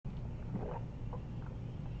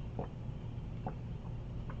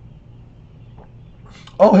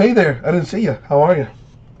Oh, hey there. I didn't see you. How are you?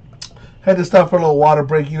 Had to stop for a little water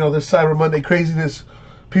break. You know, this Cyber Monday craziness.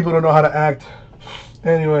 People don't know how to act.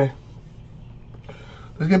 Anyway,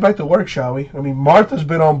 let's get back to work, shall we? I mean, Martha's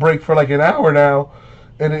been on break for like an hour now,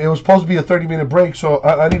 and it was supposed to be a 30-minute break, so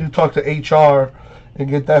I need to talk to HR and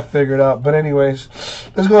get that figured out. But anyways,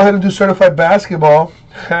 let's go ahead and do certified basketball.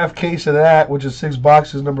 Half case of that, which is 6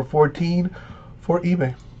 boxes, number 14 for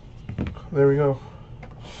eBay. There we go.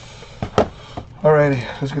 Alrighty,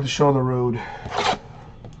 let's get the show on the road.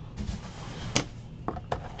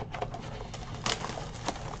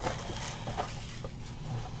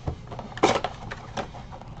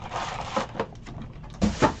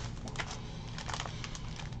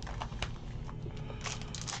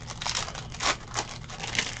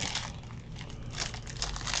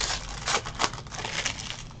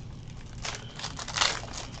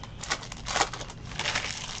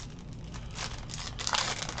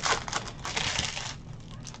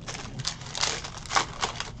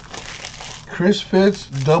 Chris Fitz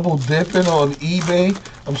double dipping on eBay.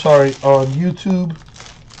 I'm sorry, on YouTube.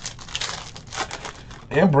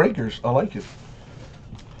 And breakers. I like it.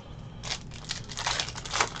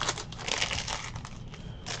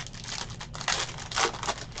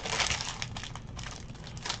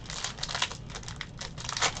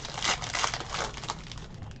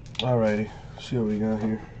 Alrighty. See what we got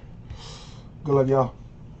here. Good luck, y'all.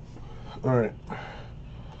 Alright.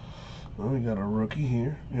 Well, we got a rookie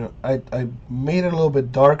here. You know, I made it a little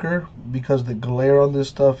bit darker because the glare on this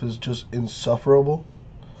stuff is just insufferable.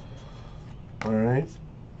 All right.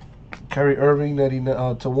 Kyrie Irving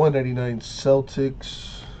 99 to 199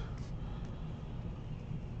 Celtics.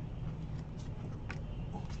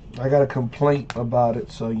 I got a complaint about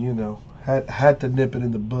it, so you know, had to nip it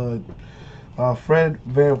in the bud. Fred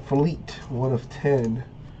VanVleet, 1 of 10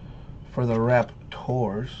 for the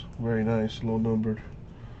Raptors. Very nice, low numbered.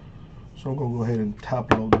 So I'm going to go ahead and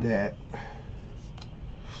top load that.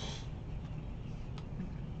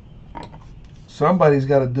 Somebody's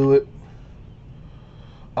got to do it.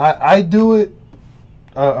 I do it,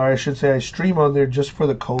 or I should say I stream on there just for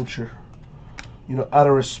the culture. You know, out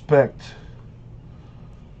of respect.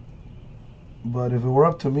 But if it were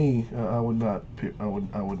up to me, I would not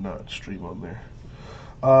stream on there.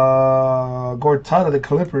 Gortat, the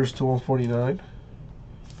Clippers to 149.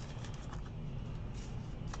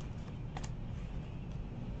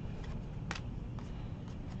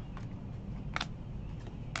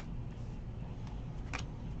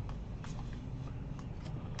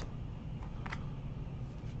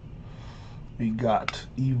 We got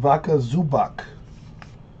Ivica Zubac,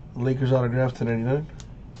 Lakers autograph to 99.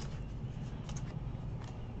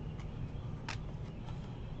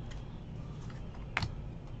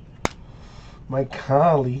 Mike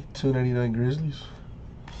Conley, 299 Grizzlies.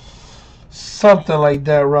 Something like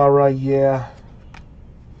that, rah, yeah.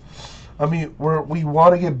 I mean, we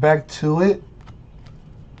want to get back to it,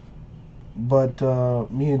 but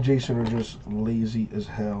me and Jason are just lazy as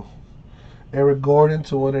hell. Eric Gordon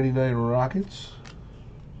to 189 Rockets.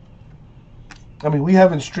 I mean, we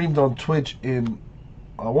haven't streamed on Twitch in,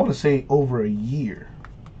 I want to say, over a year.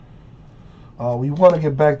 We want to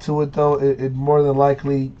get back to it, though. It more than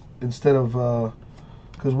likely, instead of,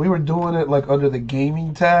 because we were doing it like under the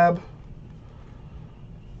gaming tab.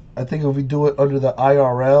 I think if we do it under the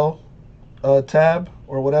IRL tab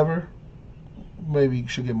or whatever, maybe you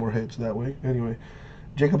should get more hits that way. Anyway,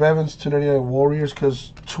 Jacob Evans, 299 Warriors,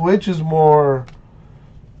 because Twitch is more,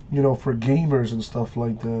 you know, for gamers and stuff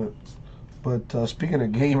like that. But speaking of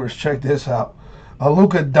gamers, check this out.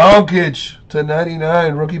 Luka Doncic to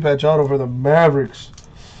 99, rookie patch auto for the Mavericks.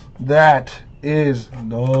 That is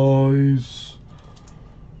nice.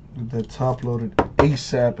 Get that top loaded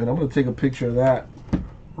ASAP, and I'm going to take a picture of that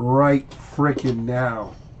right freaking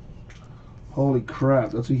now. Holy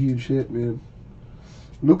crap, that's a huge hit, man.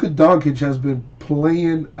 Luka Doncic has been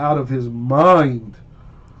playing out of his mind.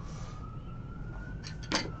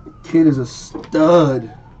 Kid is a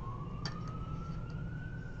stud.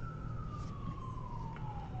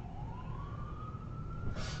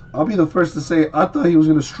 I'll be the first to say I thought he was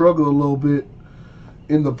going to struggle a little bit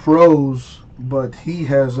in the pros, but he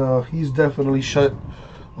has he's definitely shut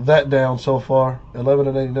that down so far.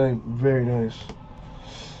 11/99, very nice.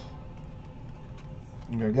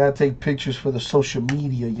 I gotta take pictures for the social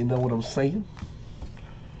media, you know what I'm saying?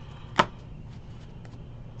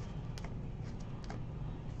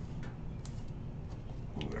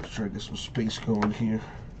 Let's try to get some space going here.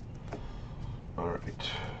 Alright.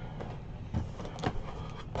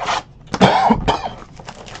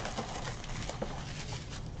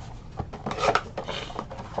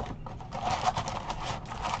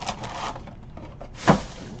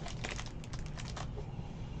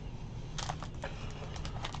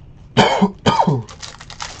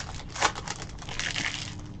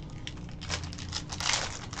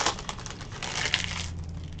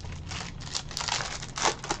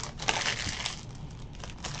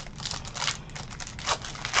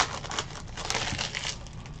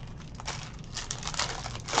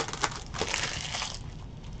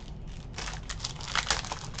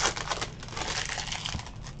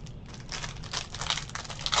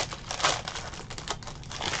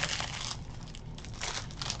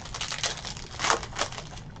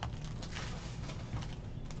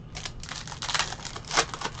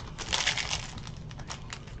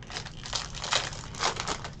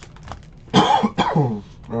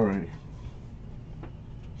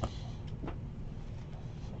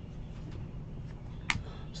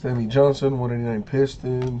 Stanley Johnson, 189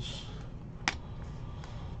 Pistons.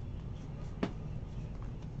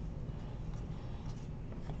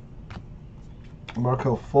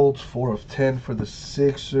 Markelle Fultz, 4 of 10 for the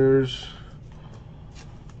Sixers.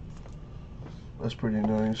 That's pretty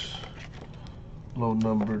nice. Low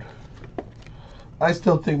numbered. I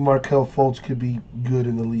still think Markelle Fultz could be good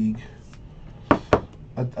in the league.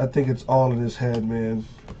 I think it's all in his head, man.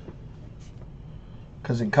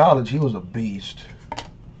 Because in college, he was a beast.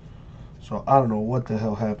 So I don't know what the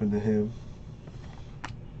hell happened to him.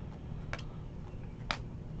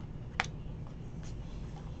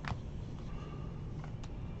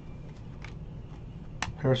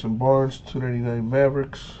 Harrison Barnes, 299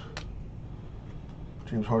 Mavericks.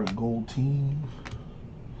 James Harden Gold Team.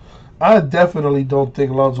 I definitely don't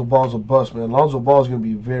think Lonzo Ball's a bust, man. Lonzo Ball's going to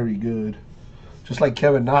be very good. Just like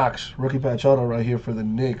Kevin Knox, rookie patch auto right here for the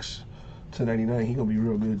Knicks, 299. He's going to be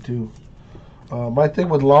real good, too. My thing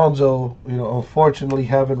with Lonzo, unfortunately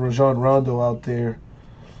having Rajon Rondo out there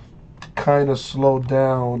kind of slowed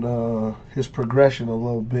down his progression a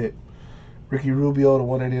little bit. Ricky Rubio to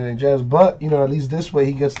 199 Jazz. But, at least this way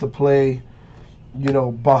he gets to play,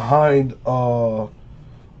 behind,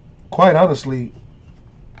 quite honestly,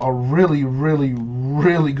 a really, really,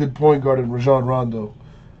 really good point guard in Rajon Rondo.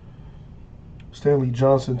 Stanley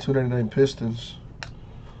Johnson, 299 Pistons.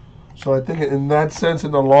 So I think in that sense,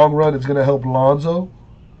 in the long run, it's going to help Lonzo.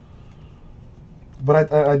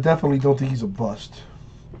 But I definitely don't think he's a bust.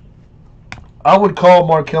 I would call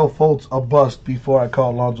Markelle Fultz a bust before I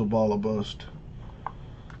call Lonzo Ball a bust.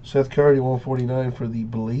 Seth Curry, 149 for the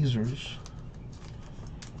Blazers.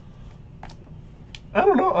 I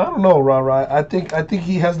don't know, Ra. I think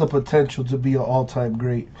he has the potential to be an all-time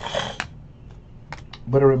great.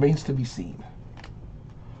 But it remains to be seen.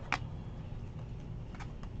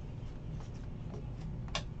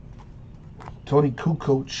 Tony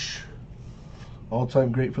Kukoc, all-time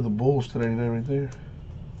great for the Bulls, 299 right there.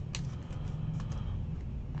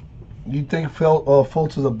 You think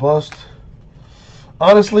Fultz is a bust?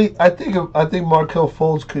 Honestly, I think Markelle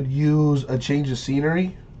Fultz could use a change of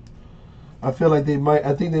scenery. I feel like they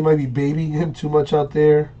might be babying him too much out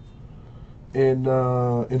there in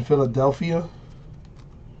Philadelphia.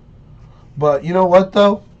 But you know what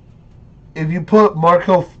though? If you put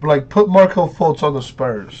Markelle Fultz on the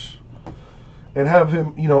Spurs and have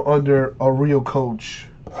him, under a real coach.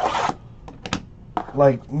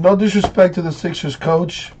 Like, no disrespect to the Sixers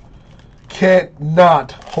coach, can't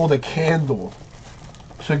not hold a candle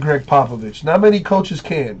to Greg Popovich. Not many coaches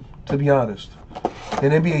can, to be honest,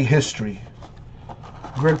 in NBA history.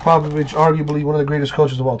 Greg Popovich, arguably one of the greatest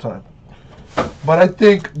coaches of all time. But I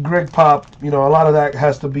think Greg Pop, a lot of that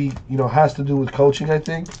has to do with coaching, I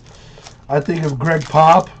think. I think if Greg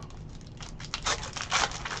Pop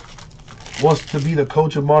was to be the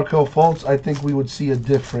coach of Markelle Fultz, I think we would see a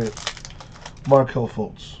different Markelle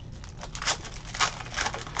Fultz.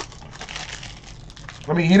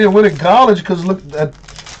 I mean, he didn't win in college because look at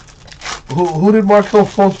who did Markelle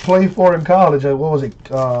Fultz play for in college? What was it?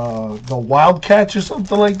 The Wildcats or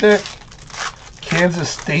something like that? Kansas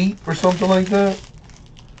State or something like that?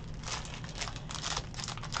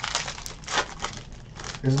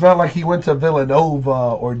 It's not like he went to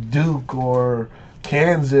Villanova or Duke or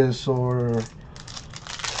Kansas or,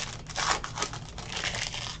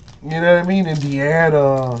 you know what I mean,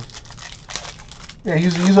 Indiana. Yeah,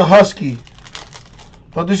 he's a Husky.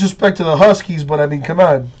 No disrespect to the Huskies, but I mean, come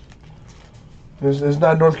on. It's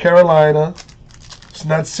not North Carolina. It's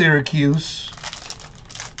not Syracuse.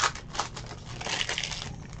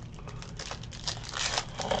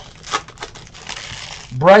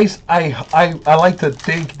 Bryce, I like to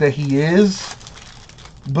think that he is,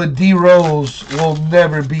 but D Rose will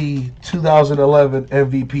never be 2011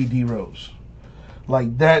 MVP D Rose.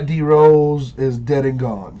 Like, that D Rose is dead and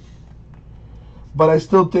gone. But I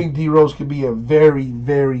still think D Rose could be a very,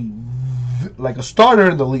 very, like a starter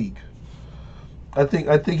in the league. I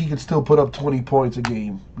think he could still put up 20 points a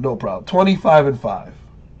game, no problem. 25 and 5,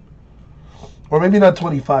 or maybe not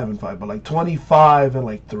 25 and 5, but like 25 and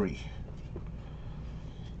like 3.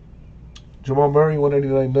 Jamal Murray,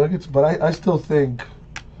 189 Nuggets, but I still think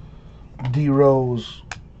D Rose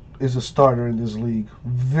is a starter in this league.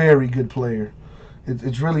 Very good player.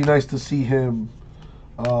 It's really nice to see him,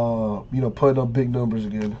 putting up big numbers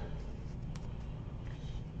again.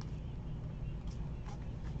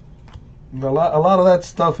 A lot of that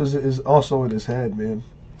stuff is also in his head, man.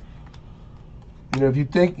 If you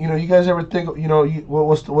think, you guys ever think,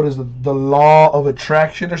 what is the law of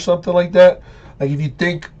attraction or something like that? Like if you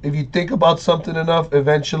think about something enough,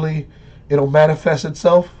 eventually it'll manifest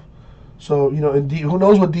itself. So, who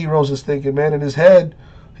knows what D Rose is thinking, man? In his head,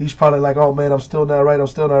 he's probably like, oh man, I'm still not right. I'm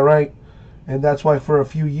still not right. And that's why for a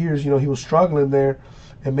few years, he was struggling there.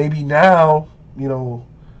 And maybe now,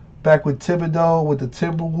 back with Thibodeau, with the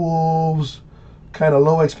Timberwolves, kind of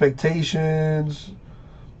low expectations.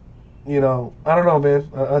 I don't know, man.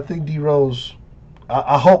 I think D Rose.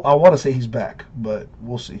 I hope. I want to say he's back, but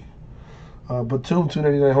we'll see. Batum,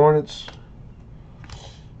 299 Hornets.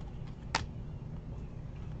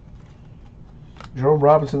 Jerome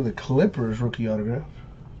Robinson, the Clippers, rookie autograph.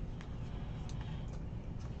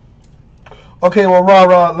 Okay, well,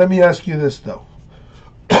 rah, let me ask you this, though.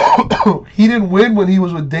 He didn't win when he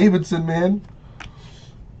was with Davidson, man.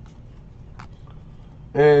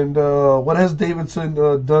 And what has Davidson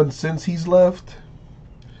done since he's left?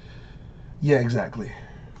 Yeah, exactly.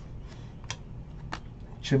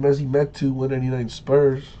 Chimezi Metu, 199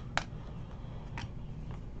 Spurs.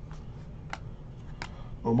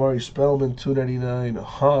 Omari Spellman, 299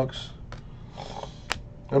 Hawks.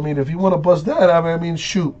 I mean, if you want to bust that, I mean,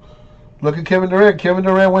 shoot. Look at Kevin Durant. Kevin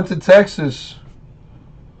Durant went to Texas.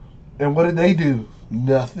 And what did they do?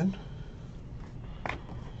 Nothing.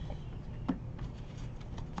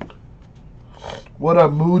 What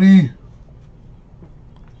up, Moody?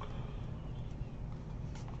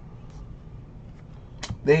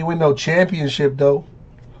 They ain't win no championship, though.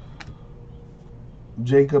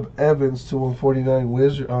 Jacob Evans, 249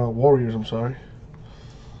 Warriors, I'm sorry.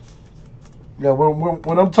 Yeah,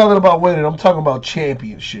 when I'm talking about winning, I'm talking about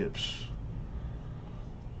championships.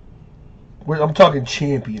 I'm talking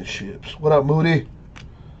championships. What up, Moody?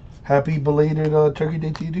 Happy belated Turkey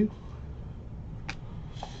Day to you, too.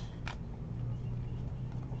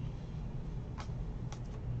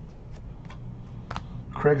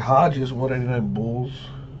 Craig Hodges, 189 Bulls.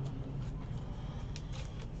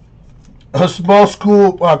 A small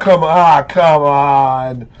school. Oh, come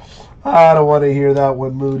on. I don't want to hear that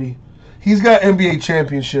one, Moody. He's got NBA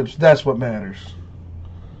championships. That's what matters.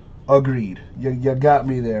 Agreed. You got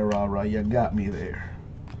me there, rah. You got me there.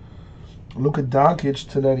 Luka Doncic,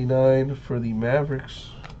 299 for the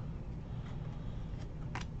Mavericks.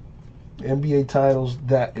 NBA titles,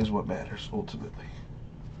 that is what matters, ultimately.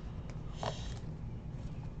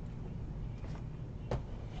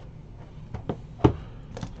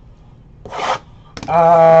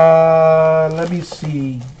 Let me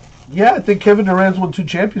see. Yeah, I think Kevin Durant's won 2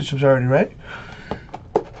 championships already, right?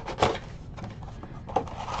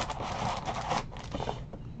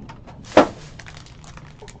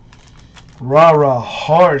 Rah,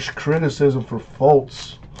 harsh criticism for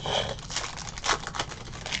Fultz.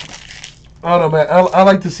 I don't know, man. I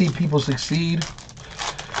like to see people succeed.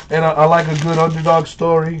 And I like a good underdog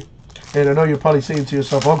story. And I know you're probably saying to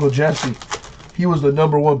yourself, Uncle Jesse, he was the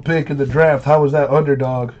 #1 pick in the draft. How was that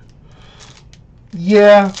underdog?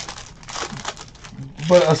 Yeah.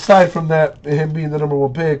 But aside from that, him being the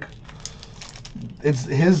 #1 pick, it's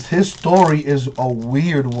his story is a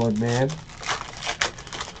weird one, man.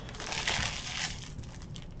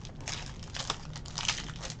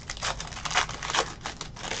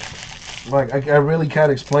 Like, I really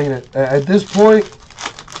can't explain it. At this point,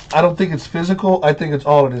 I don't think it's physical. I think it's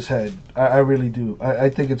all in his head. I really do. I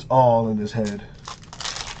think it's all in his head.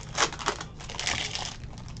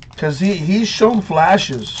 Because he's shown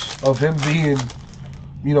flashes of him being,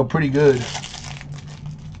 pretty good.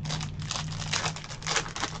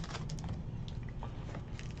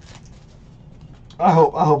 I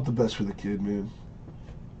hope the best for the kid, man.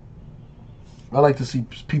 I like to see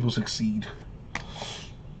people succeed.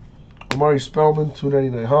 Omari Spellman,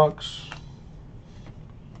 299 Hawks.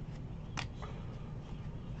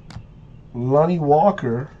 Lonnie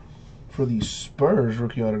Walker for the Spurs,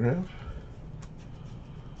 rookie autograph.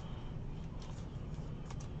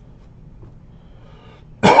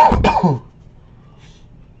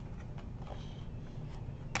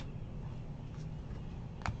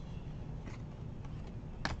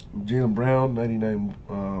 Jaylen Brown, 99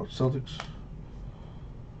 Celtics.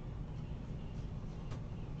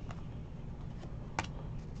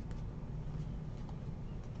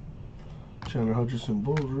 Chandler Hutchison,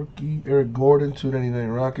 Bulls rookie. Eric Gordon, 299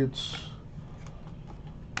 Rockets.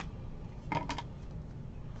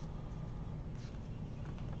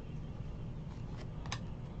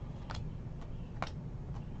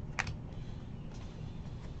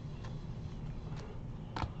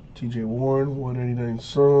 TJ Warren, 189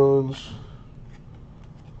 Suns.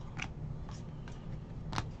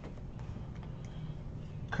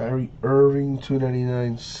 Kyrie Irving,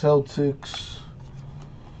 299 Celtics.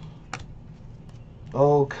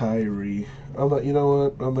 Oh, Kyrie. You know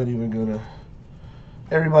what? I'm not even gonna.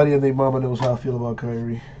 Everybody and their mama knows how I feel about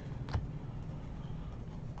Kyrie.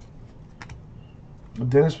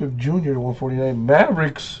 Dennis Smith Jr. to 149.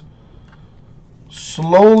 Mavericks,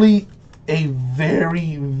 slowly a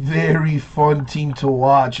very, very fun team to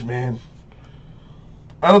watch, man.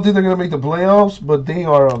 I don't think they're going to make the playoffs, but they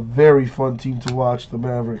are a very fun team to watch, the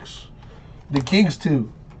Mavericks. The Kings,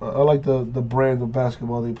 too. I like the brand of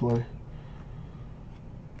basketball they play.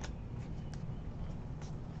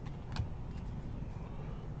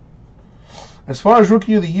 As far as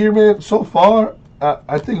Rookie of the Year, man, so far,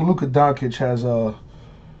 I think Luka Doncic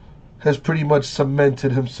has pretty much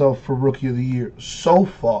cemented himself for Rookie of the Year so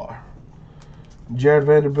far. Jared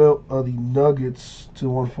Vanderbilt of the Nuggets to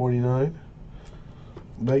 149.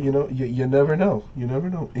 But, you know, you never know. You never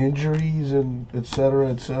know. Injuries and et cetera,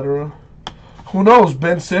 et cetera. Who knows?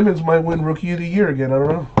 Ben Simmons might win Rookie of the Year again. I don't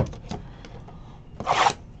know.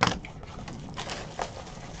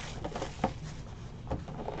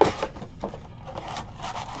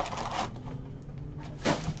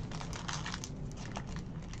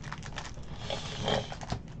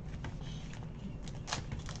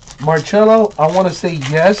 Marcello, I want to say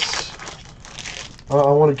yes. I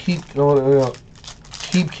want to keep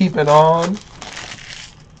keeping on.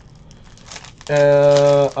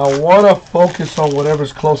 I want to focus on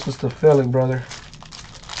whatever's closest to filling, brother.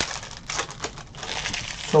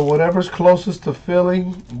 So whatever's closest to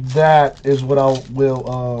filling, that is what I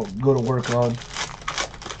will go to work on.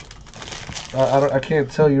 I can't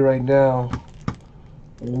tell you right now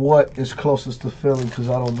what is closest to filling because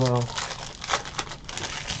I don't know.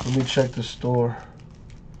 Let me check the store.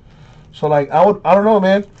 So like I don't know,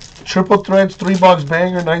 man. Triple threads, 3-box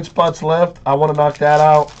banger, 9 spots left. I want to knock that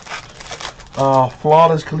out.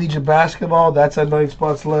 Flawless collegiate basketball, that's at 9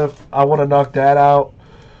 spots left. I want to knock that out.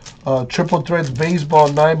 Triple threads baseball,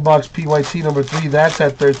 9-box PYT number 3, that's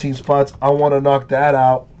at 13 spots. I want to knock that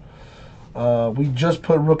out. We just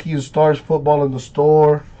put Rookie and Stars football in the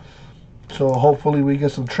store, so hopefully we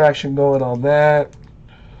get some traction going on that.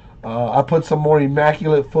 I put some more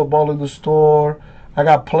Immaculate football in the store. I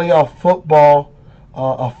got playoff football,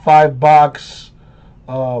 a 5-box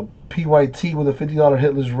PYT with a $50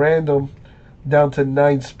 hitless random down to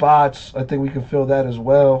 9 spots. I think we can fill that as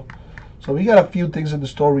well. So we got a few things in the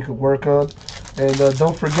store we could work on. And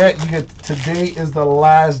don't forget, today is the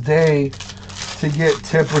last day to get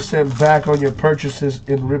 10% back on your purchases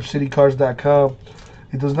in ripcitycars.com.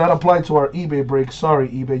 It does not apply to our eBay break. Sorry,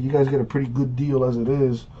 eBay. You guys get a pretty good deal as it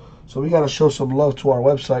is. So we got to show some love to our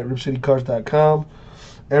website, ripcitycars.com.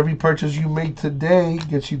 Every purchase you make today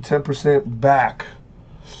gets you 10% back.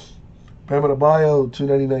 Bam Adebayo,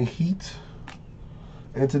 $2.99 Heat.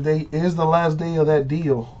 And today is the last day of that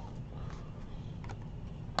deal.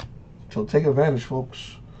 So take advantage,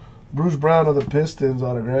 folks. Bruce Brown of the Pistons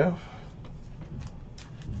autograph.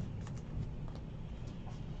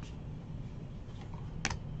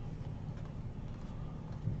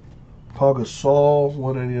 Paul Gasol,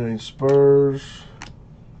 $1.99 Spurs.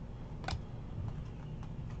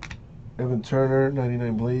 Evan Turner,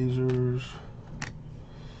 $99 Blazers.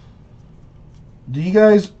 Do you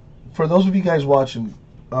guys, for those of you guys watching,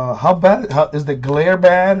 how is the glare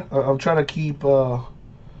bad? I'm trying to keep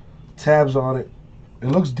tabs on it. It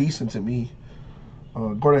looks decent to me.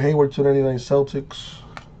 Gordon Hayward, $2.99 Celtics.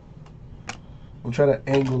 I'm trying to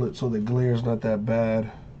angle it so the glare is not that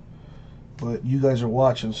bad. But you guys are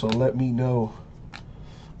watching, so let me know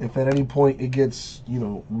if at any point it gets,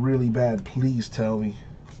 really bad. Please tell me.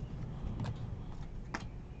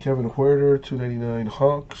 Kevin Huerter, $2.99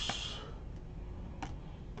 Hawks.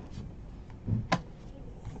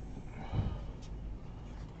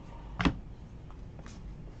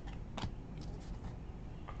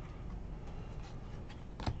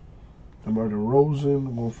 DeMar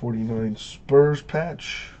DeRozan, $149 Spurs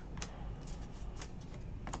patch.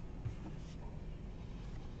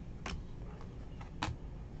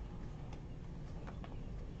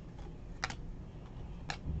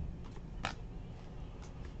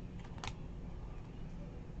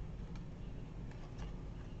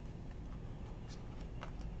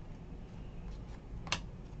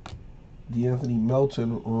 D'Anthony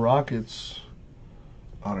Melton, Rockets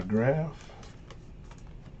autograph.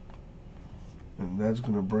 And that's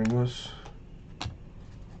going to bring us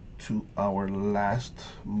to our last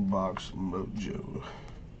box mojo.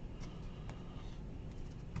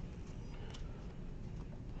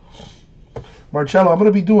 Marcello, I'm going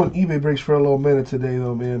to be doing eBay breaks for a little minute today,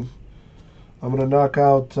 though, man. I'm going to knock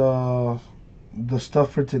out the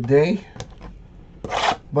stuff for today.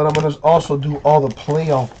 But I'm going to also do all the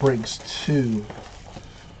playoff breaks, too.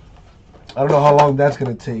 I don't know how long that's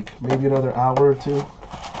going to take. Maybe another hour or two.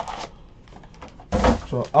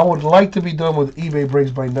 So I would like to be done with eBay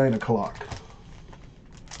breaks by 9 o'clock.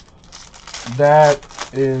 That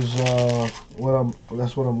is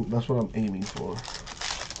that's what I'm aiming for.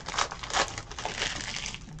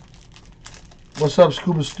 What's up,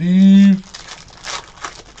 Scuba Steve?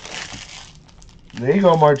 There you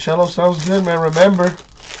go, Marcello. Sounds good, man. Remember,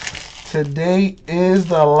 today is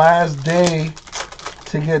the last day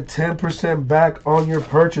to get 10% back on your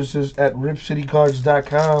purchases at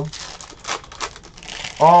ripcitycards.com.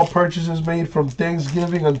 All purchases made from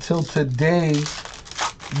Thanksgiving until today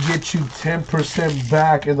get you 10%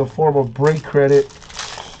 back in the form of break credit.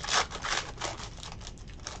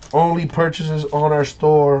 Only purchases on our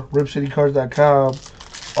store, ripcitycards.com,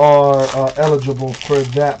 are eligible for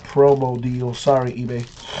that promo deal. Sorry, eBay.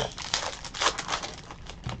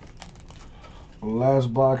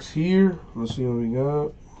 Last box here. Let's see what we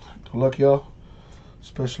got. Good luck, y'all.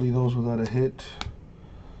 Especially those without a hit.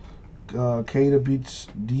 Keita beats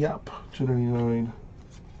Diop. $2.99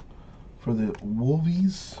 for the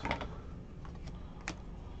Wolvies.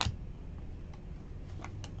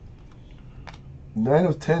 Nine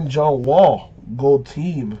of 10, John Wall, gold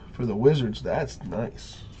team for the Wizards. That's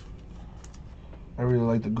nice. I really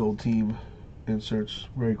like the gold team inserts.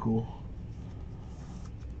 Very cool.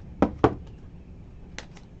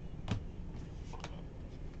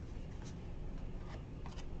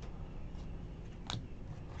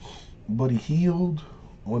 Buddy Hield,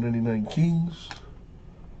 199 Kings.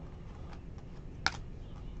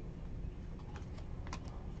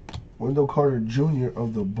 Wendell Carter Jr.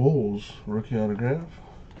 of the Bulls, rookie autograph.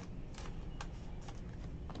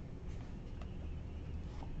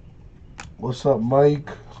 What's up, Mike?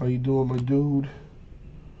 How you doing, my dude?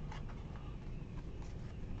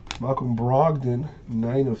 Malcolm Brogdon,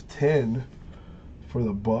 9 of 10 for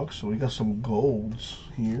the Bucks. So we got some golds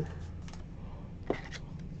here.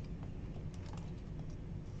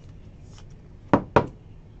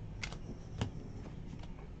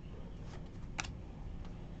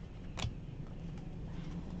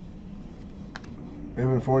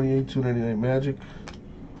 Evan Fournier, $2.99 Magic.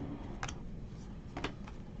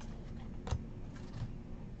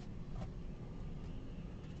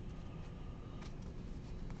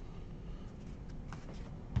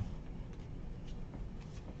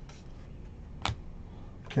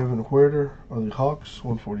 Kevin Huerter of the Hawks,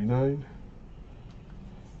 $149.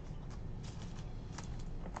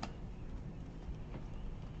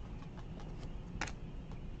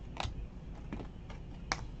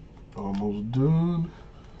 Almost done.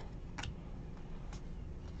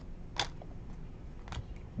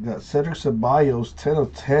 We got Cedric Ceballos, 10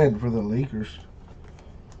 of 10 for the Lakers.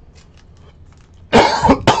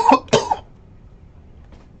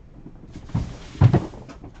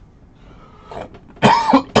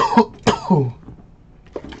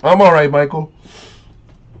 I'm all right, Michael.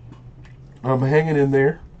 I'm hanging in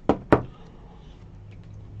there.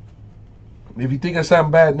 If you think I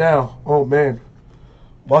sound bad now, oh man,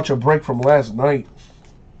 watch a break from last night.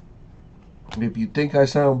 If you think I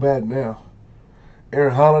sound bad now,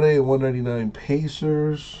 Aaron Holiday, 199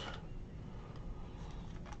 Pacers.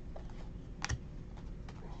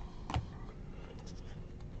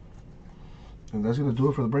 And that's gonna do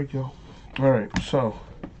it for the break, y'all. All right, so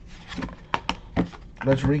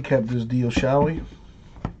let's recap this deal, shall we?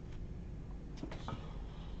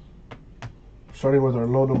 Starting with our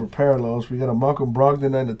low number parallels, we got a Malcolm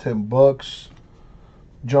Brogdon, 9 of 10 Bucks.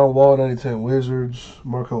 John Wall, 9 of 10 Wizards.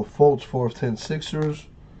 Markelle Fultz, 4 of 10 Sixers.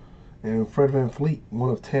 And Fred VanVleet, 1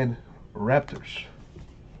 of 10 Raptors.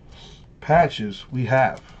 Patches, we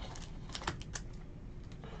have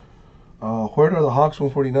Huerter of the Hawks,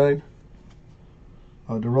 149.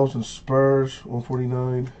 DeRozan Spurs,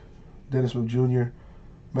 149. Dennis Smith Jr.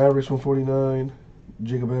 Mavericks, 149.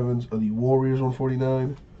 Jacob Evans of the Warriors,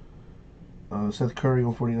 149. Seth Curry,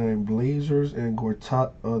 149 Blazers. And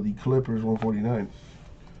Gortat of the Clippers, 149.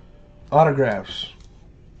 Autographs.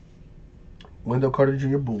 Wendell Carter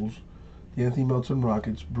Jr. Bulls. Anthony Melton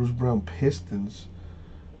Rockets. Bruce Brown Pistons.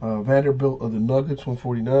 Vanderbilt of the Nuggets,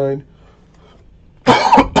 149.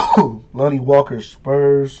 Lonnie Walker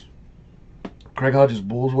Spurs. Craig Hodges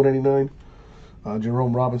Bulls, 189.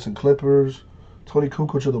 Jerome Robinson Clippers. Tony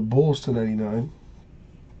Kukoc of the Bulls, 299.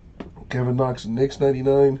 Kevin Knox Knicks,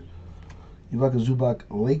 99. Ivica Zubac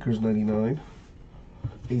Lakers, 99.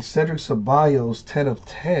 A Cedric Ceballos, 10 of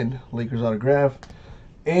 10 Lakers autograph.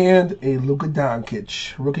 And a Luka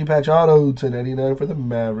Doncic rookie patch auto, 299 for the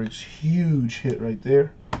Mavericks. Huge hit right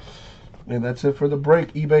there. And that's it for the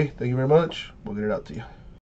break. eBay, thank you very much. We'll get it out to you.